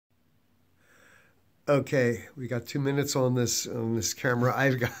Okay, we got 2 minutes on this camera.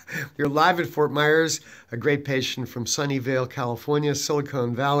 We're live at Fort Myers, a great patient from Sunnyvale, California,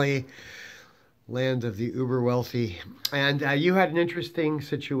 Silicon Valley, land of the uber wealthy. And you had an interesting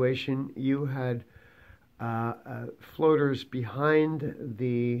situation. You had floaters behind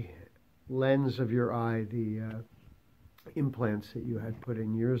the lens of your eye, the implants that you had put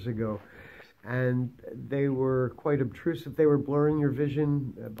in years ago. And they were quite obtrusive. They were blurring your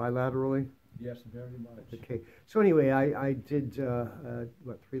vision bilaterally. Yes, very much. Okay. So anyway, I did,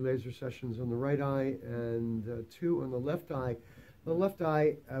 3 laser sessions on the right eye and 2 on the left eye. The left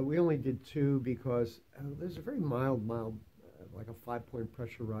eye, we only did 2 because there's a very mild, like a 5-point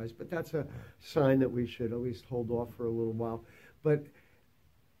pressure rise, but that's a sign that we should at least hold off for a little while. But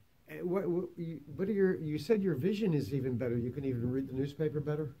you said your vision is even better. You can even read the newspaper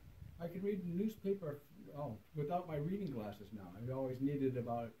better? I can read the newspaper without my reading glasses now. I've always needed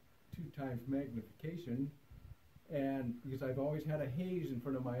about 2 times magnification, and because I've always had a haze in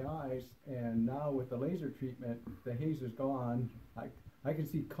front of my eyes, and now with the laser treatment, the haze is gone. I can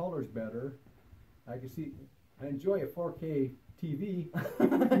see colors better. I enjoy a 4K TV.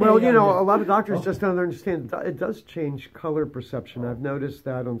 Well, you know, a lot of doctors just don't understand. It does change color perception. I've noticed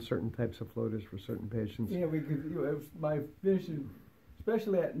that on certain types of floaters for certain patients. Yeah, because my vision,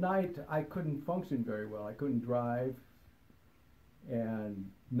 especially at night, I couldn't function very well. I couldn't drive.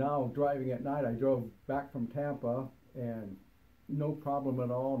 And now driving at night, I drove back from Tampa and no problem at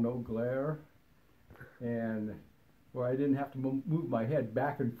all, no glare, and where I didn't have to move my head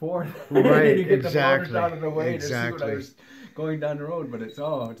back and forth right, to get exactly, the motors out of the way exactly. to see what I was going down the road. But it's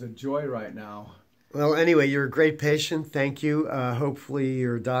a joy right now. Well, anyway, you're a great patient. Thank you. Hopefully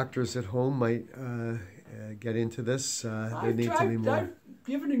your doctors at home might get into this. They need to be more. I've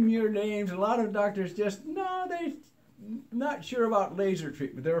given them your names. A lot of doctors they're not sure about laser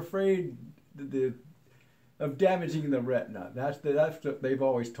treatment. They're afraid of damaging the retina. That's what they've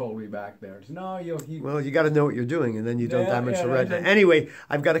always told me back there. It's, no, well, you got to know what you're doing, and then you don't damage the retina. Anyway,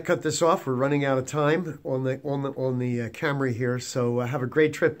 I've got to cut this off. We're running out of time on the camera here. So have a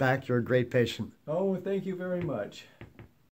great trip back. You're a great patient. Oh, thank you very much.